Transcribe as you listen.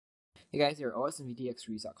Hey guys, here at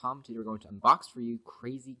osmvdxreviews.com. Today we're going to unbox for you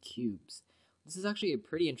Crazy Cubes. This is actually a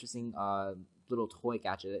pretty interesting little toy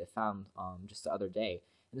gadget that I found just the other day.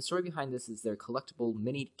 And the story behind this is they're collectible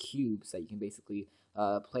mini cubes that you can basically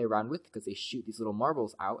play around with because they shoot these little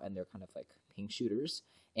marbles out and they're kind of like ping shooters.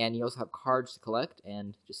 And you also have cards to collect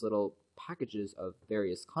and just little packages of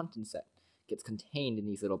various content that gets contained in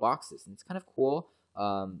these little boxes. And it's kind of cool.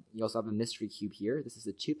 You also have a mystery cube here. This is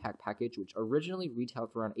a 2-pack package, which originally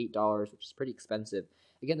retailed for around $8, which is pretty expensive.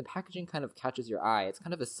 Again, the packaging kind of catches your eye. It's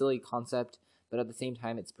kind of a silly concept, but at the same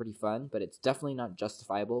time, it's pretty fun. But it's definitely not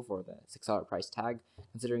justifiable for the $6 price tag,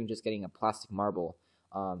 considering just getting a plastic marble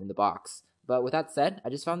in the box. But with that said, I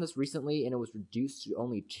just found this recently, and it was reduced to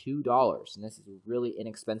only $2, and this is really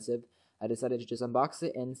inexpensive. I decided to just unbox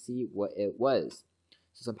it and see what it was.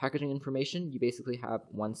 So some packaging information, you basically have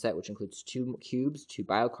one set which includes 2 cubes, 2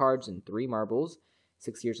 bio cards, and 3 marbles,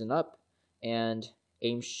 6 years and up, and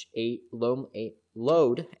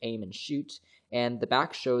load, aim, and shoot. And the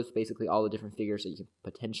back shows basically all the different figures that you can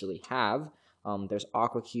potentially have. There's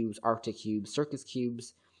Aqua Cubes, Arctic Cubes, Circus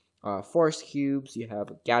Cubes, Forest Cubes, you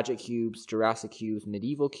have Gadget Cubes, Jurassic Cubes,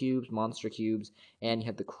 Medieval Cubes, Monster Cubes, and you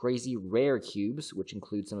have the Crazy Rare Cubes, which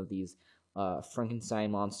include some of these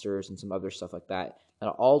Frankenstein monsters and some other stuff like that. That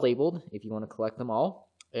are all labeled if you want to collect them all.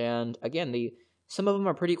 And again, some of them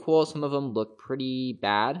are pretty cool, some of them look pretty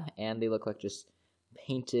bad, and they look like just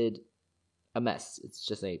painted a mess. It's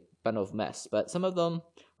just a bundle of mess. But some of them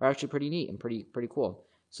are actually pretty neat and pretty cool.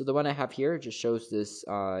 So the one I have here just shows this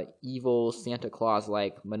evil Santa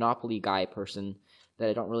Claus-like Monopoly guy person that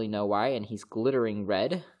I don't really know why, and he's glittering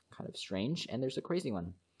red, kind of strange. And there's a crazy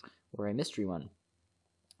one, or a mystery one.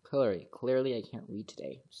 Clearly I can't read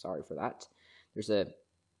today. Sorry for that. There's a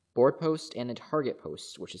board post and a target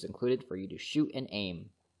post, which is included for you to shoot and aim.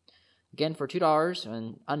 Again, for $2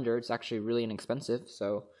 and under, it's actually really inexpensive.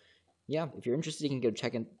 So, yeah, if you're interested, you can go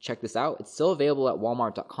check this out. It's still available at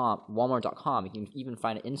Walmart.com. You can even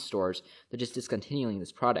find it in stores. They're just discontinuing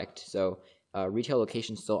this product. So, retail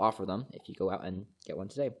locations still offer them if you go out and get one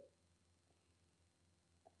today.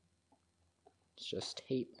 It's just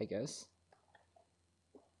tape, I guess.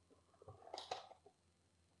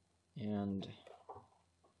 And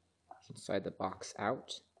slide the box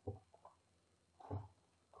out,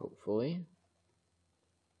 hopefully.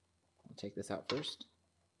 I'll take this out first.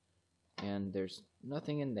 And there's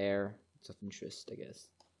nothing in there. It's of interest, I guess.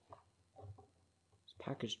 It's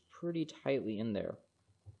packaged pretty tightly in there.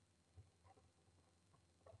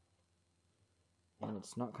 And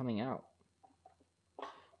it's not coming out.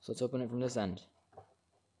 So let's open it from this end.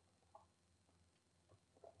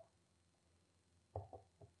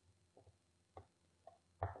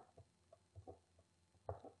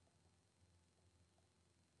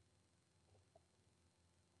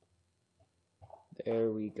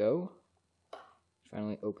 There we go.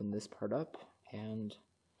 Finally open this part up, and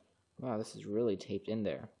wow, this is really taped in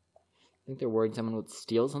there. I think they're worried someone would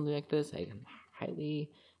steal something like this. I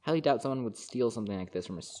highly doubt someone would steal something like this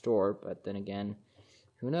from a store, but then again,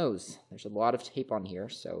 who knows? There's a lot of tape on here,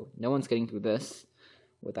 so no one's getting through this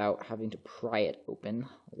without having to pry it open,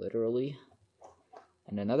 literally.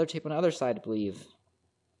 And another tape on the other side, I believe.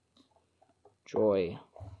 Joy.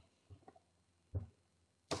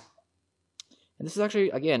 And this is actually,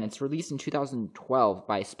 again, it's released in 2012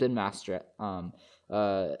 by Spin Master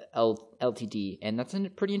Ltd. And that's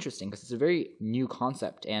pretty interesting because it's a very new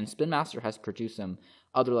concept. And Spin Master has produced some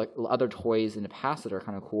other toys in the past that are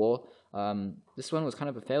kind of cool. This one was kind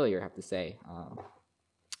of a failure, I have to say.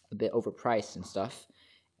 A bit overpriced and stuff.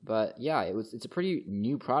 But yeah, it's a pretty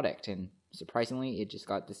new product, and surprisingly, it just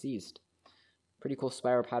got deceased. Pretty cool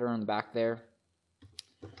spiral pattern on the back there.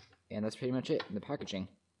 And that's pretty much it in the packaging.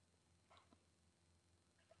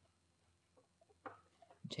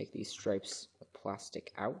 Take these stripes of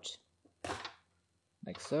plastic out,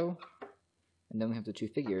 like so, and then we have the 2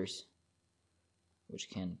 figures, which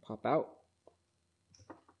can pop out,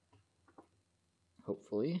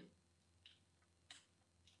 hopefully.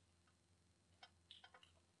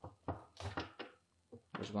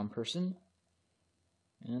 There's one person,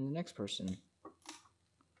 and the next person.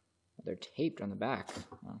 They're taped on the back.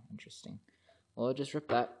 Oh, interesting. Well, I'll just rip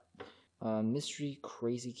that. Mystery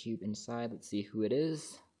Crazy Cube inside. Let's see who it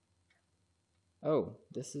is. Oh,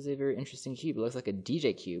 this is a very interesting cube. It looks like a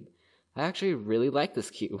DJ cube. I actually really like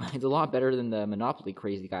this cube. It's a lot better than the Monopoly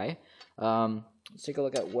crazy guy. Let's take a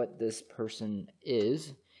look at what this person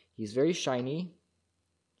is. He's very shiny,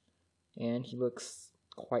 and he looks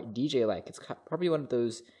quite DJ-like. It's probably one of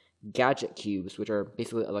those gadget cubes, which are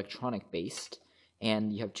basically electronic based.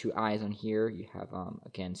 And you have 2 eyes on here. You have,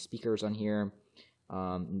 again, speakers on here.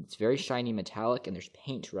 It's very shiny metallic, and there's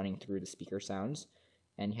paint running through the speaker sounds.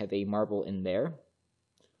 And you have a marble in there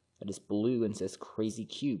that is blue and says Crazy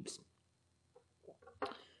Cubes.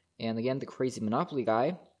 And again, the Crazy Monopoly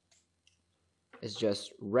guy is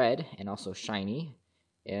just red and also shiny.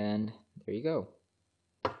 And there you go.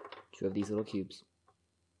 2 of these little cubes.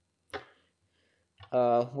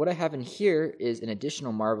 What I have in here is an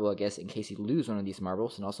additional marble, I guess, in case you lose one of these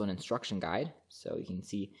marbles, and also an instruction guide, so you can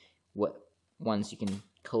see what ones you can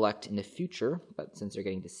collect in the future, but since they're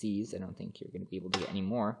getting diseased, I don't think you're going to be able to get any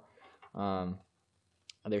more.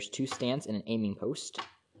 There's 2 stands and an aiming post.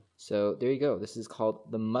 So there you go. This is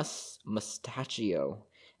called the Mustachio,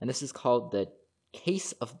 and this is called the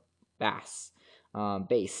Case of Bass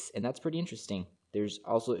base, and that's pretty interesting. There's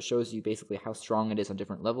also, it shows you basically how strong it is on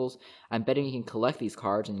different levels. I'm betting you can collect these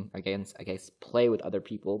cards and again, I guess, play with other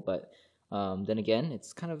people, but then again,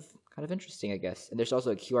 it's kind of interesting, I guess. And there's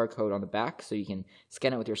also a QR code on the back, so you can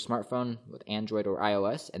scan it with your smartphone with Android or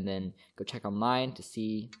iOS, and then go check online to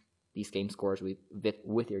see these game scores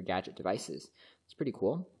with your gadget devices. It's pretty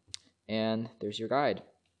cool. And there's your guide.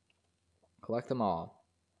 Collect them all.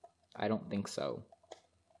 I don't think so.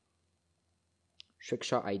 Trick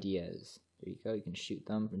shot ideas. There you go. You can shoot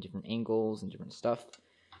them from different angles and different stuff.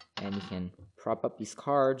 And you can prop up these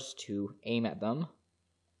cards to aim at them.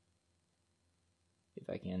 If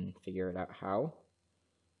I can figure it out how.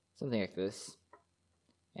 Something like this.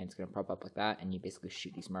 And it's going to prop up like that, and you basically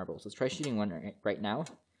shoot these marbles. Let's try shooting one right now.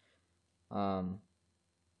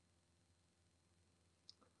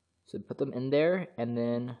 So put them in there, and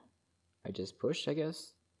then I just push, I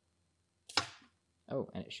guess. Oh,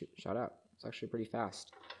 and it shot out. It's actually pretty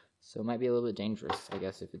fast. So it might be a little bit dangerous, I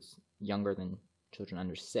guess, if it's younger than children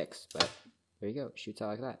under 6. But there you go. It shoots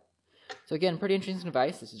out like that. So again, pretty interesting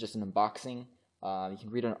device. This is just an unboxing. You can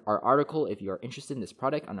read our article if you are interested in this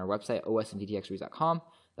product on our website, osmdtxreviews.com.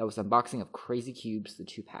 That was an unboxing of Crazy Cubes, the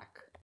 2-pack.